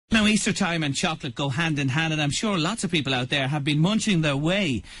Now, Easter time and chocolate go hand in hand, and I'm sure lots of people out there have been munching their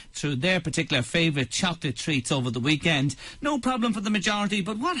way through their particular favourite chocolate treats over the weekend. No problem for the majority,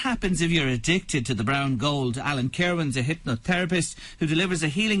 but what happens if you're addicted to the brown gold? Alan Kirwan's a hypnotherapist who delivers a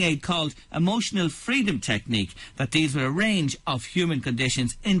healing aid called Emotional Freedom Technique that deals with a range of human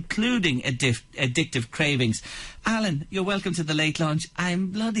conditions, including addictive cravings. Alan, you're welcome to the late lunch. I'm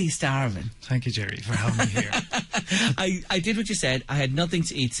bloody starving. Thank you, Jerry, for having me here. I did what you said. I had nothing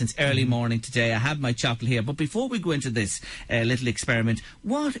to eat since early morning today. I have my chocolate here. But before we go into this little experiment,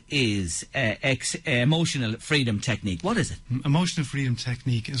 what is emotional freedom technique? What is it? Emotional freedom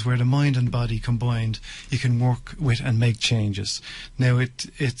technique is where the mind and body combined, you can work with and make changes. Now,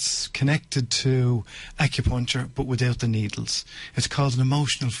 it's connected to acupuncture, but without the needles. It's called an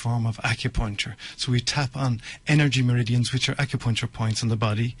emotional form of acupuncture. So we tap on energy meridians, which are acupuncture points in the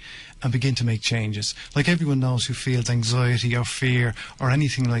body, and begin to make changes. Like everyone knows who feels anxiety or fear or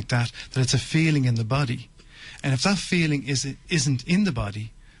anything like that it's a feeling in the body. And if that feeling isn't in the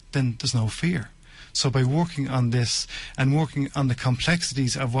body, then there's no fear. So by working on this and working on the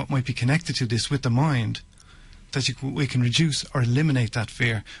complexities of what might be connected to this with the mind, we can reduce or eliminate that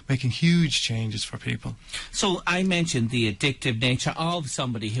fear, making huge changes for people. So I mentioned the addictive nature of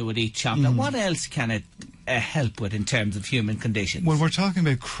somebody who would eat chocolate. What else can it help with in terms of human conditions? Well, we're talking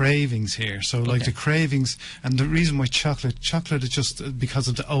about cravings here. So like the cravings, and the reason why chocolate is just because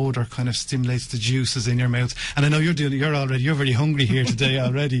of the odour kind of stimulates the juices in your mouth. And I know you're very hungry here today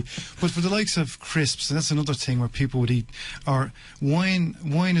already. But for the likes of crisps, and that's another thing where people would eat, or wine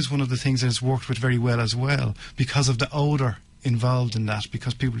is one of the things that has worked with very well as well, because of the odour involved in that,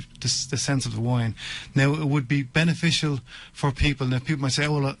 because people, the sense of the wine. Now, it would be beneficial for people. Now, people might say,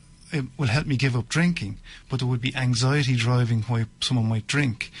 oh, well, it will help me give up drinking, but there would be anxiety driving why someone might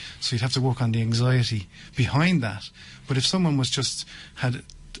drink. So you'd have to work on the anxiety behind that. But if someone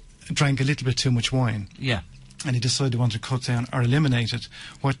drank a little bit too much wine, and he decided they wanted to cut down or eliminate it,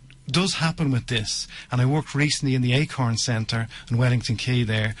 what does happen with this, and I worked recently in the Acorn Centre in Wellington Quay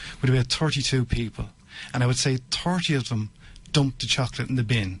there with about 32 people, and I would say 30 of them dumped the chocolate in the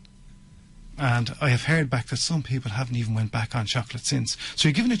bin. And I have heard back that some people haven't even went back on chocolate since. So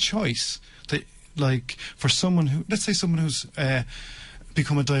you're given a choice that, like, for someone who, let's say someone who's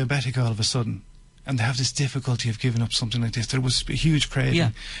become a diabetic all of a sudden, and they have this difficulty of giving up something like this. There was a huge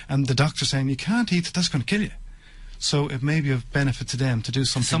craving, and the doctor saying, you can't eat it, that's going to kill you. So it may be of benefit to them to do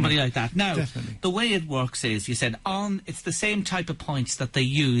something like that. Now, definitely. The way it works is, you said, it's the same type of points that they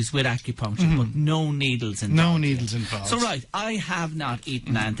use with acupuncture, but no needles involved. No needles involved. So, right, I have not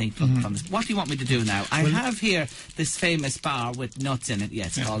eaten anything from this. What do you want me to do now? I have here this famous bar with nuts in it. Yeah,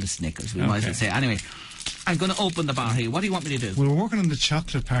 it's called a Snickers, we might as well say. Anyway, I'm going to open the bar here. What do you want me to do? Well, we're working on the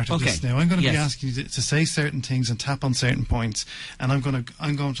chocolate part of this now. I'm going to be asking you to say certain things and tap on certain points, and I'm going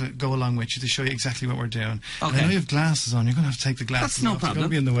to go along with you to show you exactly what we're doing. And I know you have glasses on. You're going to have to take the glasses off. That's no problem. problem. It's going to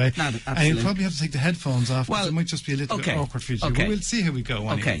be in the way. No, and you'll probably have to take the headphones off, because it might just be a little bit awkward for you to do. But we'll see how we go.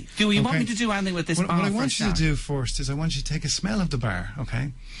 Anyway. Okay. Do you want me to do anything with this bar? What I want you to do first is I want you to take a smell of the bar,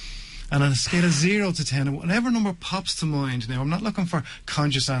 okay? And on a scale of 0 to 10, whatever number pops to mind, now I'm not looking for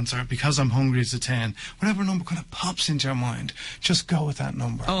conscious answer, because I'm hungry it's a 10. Whatever number kind of pops into your mind, just go with that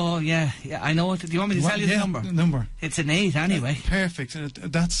number. Oh, yeah, I know it. Do you want me to tell you the number? The number. It's an 8 anyway. Perfect.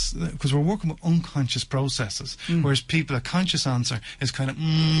 That's because we're working with unconscious processes, whereas people, a conscious answer is kind of,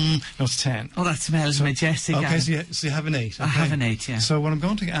 no, it's 10. Oh, that smells majestic. Okay, so you have an 8. Okay? I have an 8, yeah. So what I'm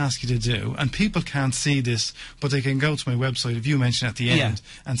going to ask you to do, and people can't see this, but they can go to my website, if you mention at the end,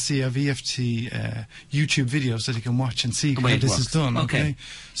 and see a EFT YouTube videos that you can watch and see how this is done. Okay.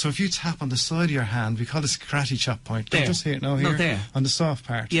 So if you tap on the side of your hand, we call this karate chop point. There. Just here, there. On the soft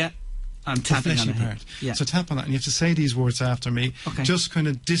part. Yeah. I'm tapping on it. Part. Yeah. So tap on that, and you have to say these words after me. Okay. Just kind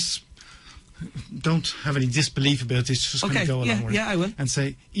of don't have any disbelief about this. Just kind of go along with it. Yeah, I will. And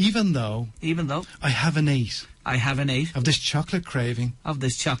say, even though I have an 8. I have an 8. Of this chocolate craving.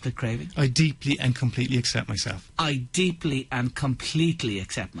 I deeply and completely accept myself. I deeply and completely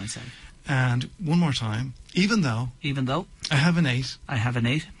accept myself. And one more time, even though I have an 8.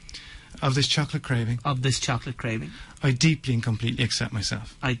 Of this chocolate craving. I deeply and completely accept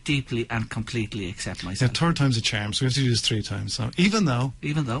myself. Now, third time's a charm, so we have to do this 3 times. So even though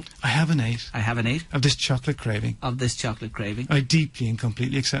I have an 8. Of this chocolate craving. I deeply and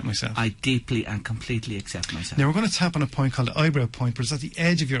completely accept myself. Now we're going to tap on a point called the eyebrow point, but it's at the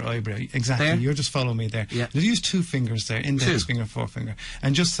edge of your eyebrow. Exactly. There? You're just following me there. Yeah. You'll use 2 fingers there, index finger, forefinger,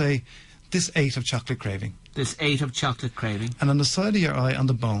 and just say, this 8 of chocolate craving. And on the side of your eye, on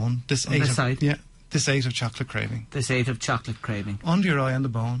the bone, this 8 of chocolate craving. Under Under your eye on the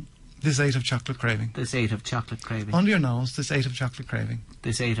bone, This 8 of chocolate craving. This 8 of chocolate craving. Under your nose, this 8 of chocolate craving.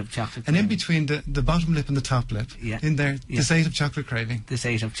 This 8 of chocolate And craving. in between the bottom lip and the top lip, in there, this 8 of chocolate craving. This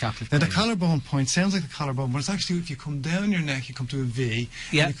 8 of chocolate now, craving. the collarbone point sounds like the collarbone, but it's actually, if you come down your neck, you come to a V.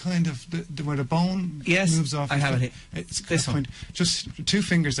 Yeah. And you kind of, where the bone moves off. I have it here. It's This one. Just 2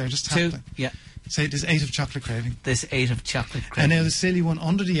 fingers there, just tap 2, them. yeah. Say this 8 of chocolate craving. This 8 of chocolate craving. And now the silly one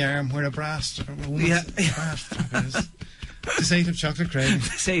under the arm where a brass, is. This 8 of chocolate craving.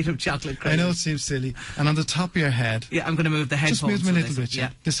 This 8 of chocolate craving. I know it seems silly. And on the top of your head. Yeah, I'm going to move the headphones. Just move them a little bit,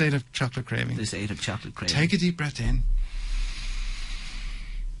 yeah. This 8 of chocolate craving. This 8 of chocolate craving. Take a deep breath in.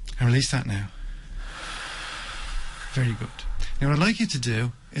 And release that now. Very good. Now what I'd like you to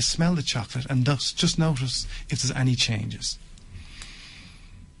do is smell the chocolate and thus just notice if there's any changes.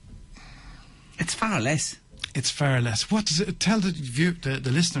 It's far less. It's far less. What does it tell the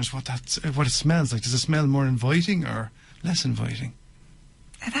listeners what it smells like? Does it smell more inviting or less inviting?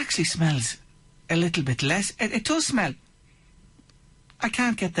 It actually smells a little bit less. It does smell. I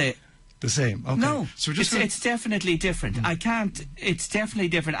can't get the same. Okay. No, so it's definitely different. I can't. It's definitely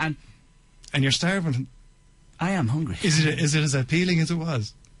different, and you're starving. I am hungry. Is it as appealing as it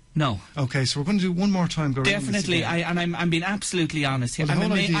was? No. Okay, so we're going to do one more time. Go definitely. I'm being absolutely honest here. Well,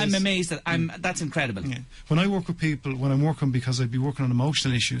 I'm amazed that that's incredible. Yeah. When I work with people, when I'm working, because I'd be working on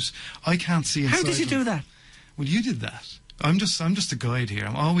emotional issues, I can't see inside. How did you do that? Well, you did that. I'm just a guide here.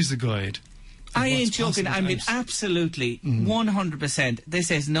 I'm always the guide. I ain't joking. I mean, absolutely, 100%.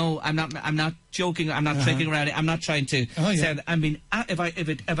 This is no. I'm not joking. I'm not tricking around it. I'm not trying to say that. I mean,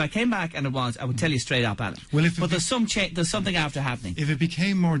 if I came back and it was, I would tell you straight up, Alan. Well, but there's something after happening. If it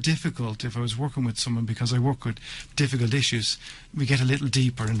became more difficult, if I was working with someone, because I work with difficult issues, we get a little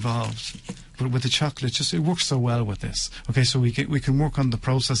deeper involved. But with the chocolate, it works so well with this. Okay, so we can work on the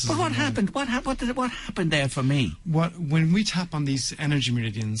processes. But what happened? What happened there for me? When we tap on these energy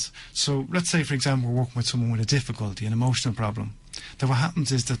meridians, so let's say, for example, we're working with someone with a difficulty, an emotional problem, then what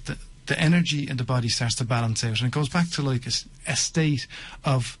happens is that the energy in the body starts to balance out, and it goes back to like a state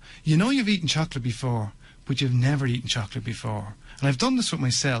of, you've eaten chocolate before, but you've never eaten chocolate before. And I've done this with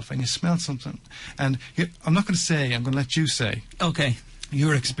myself, and you smell something, and I'm not going to say, I'm going to let you say. Okay.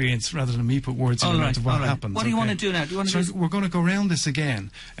 Your experience rather than me put words in of what happens. What do you want to do now? We're going to go around this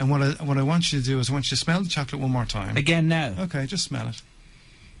again, and what I want you to do is I want you to smell the chocolate one more time. Again now? Okay, just smell it.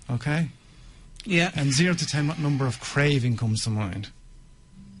 Okay? Yeah. And 0 to 10, what number of craving comes to mind?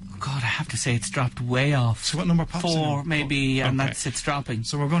 God, I have to say it's dropped way off. So what number pops 4 in? maybe, and it's dropping.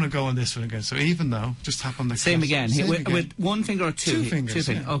 So we're going to go on this one again. So even though, just tap on the same again. With one finger or two? 2 fingers.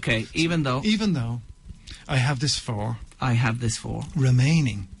 Yeah. Okay, even though I have this 4. I have this 4.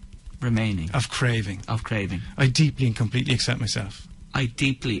 Remaining. Of craving. I deeply and completely accept myself. I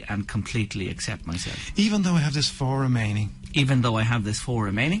deeply and completely accept myself. Even though I have this 4 remaining.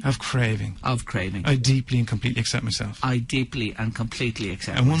 Of craving. I deeply and completely accept myself. I deeply and completely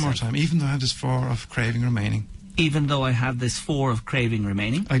accept myself. And one more time. Even though I have this 4 of craving remaining.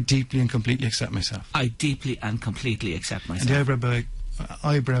 I deeply and completely accept myself. And the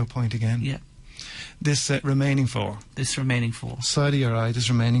eyebrow point again. Yeah. This remaining 4. Side of your eye, this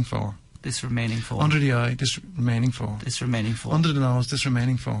remaining 4. Under the eye, this remaining 4. Under the nose, this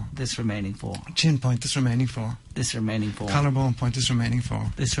remaining 4. Chin point, this remaining 4. Collarbone point, this remaining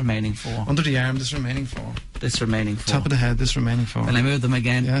 4. Under the arm, this remaining 4. Top of the head, this remaining 4. Will I move them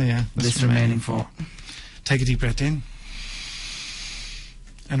again? Yeah. This remaining 4. Take a deep breath in.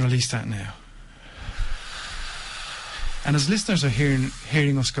 And release that now. And as listeners are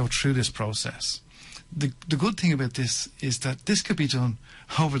hearing us go through this process, the good thing about this is that this could be done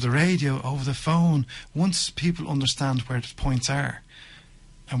over the radio, over the phone, once people understand where the points are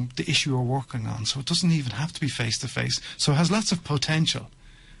and the issue we're working on. So it doesn't even have to be face-to-face. So it has lots of potential.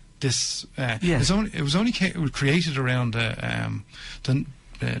 This it was only created around the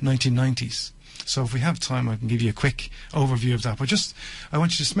 1990s. So if we have time, I can give you a quick overview of that. But I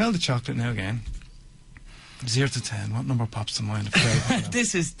want you to smell the chocolate now again. 0 to 10, what number pops to mind?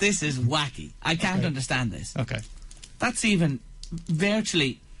 This is wacky. I can't understand this. Okay. That's even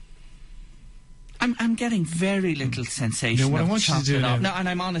virtually. I'm getting very little sensation. What I want you to do now. No, and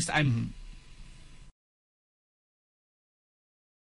I'm honest.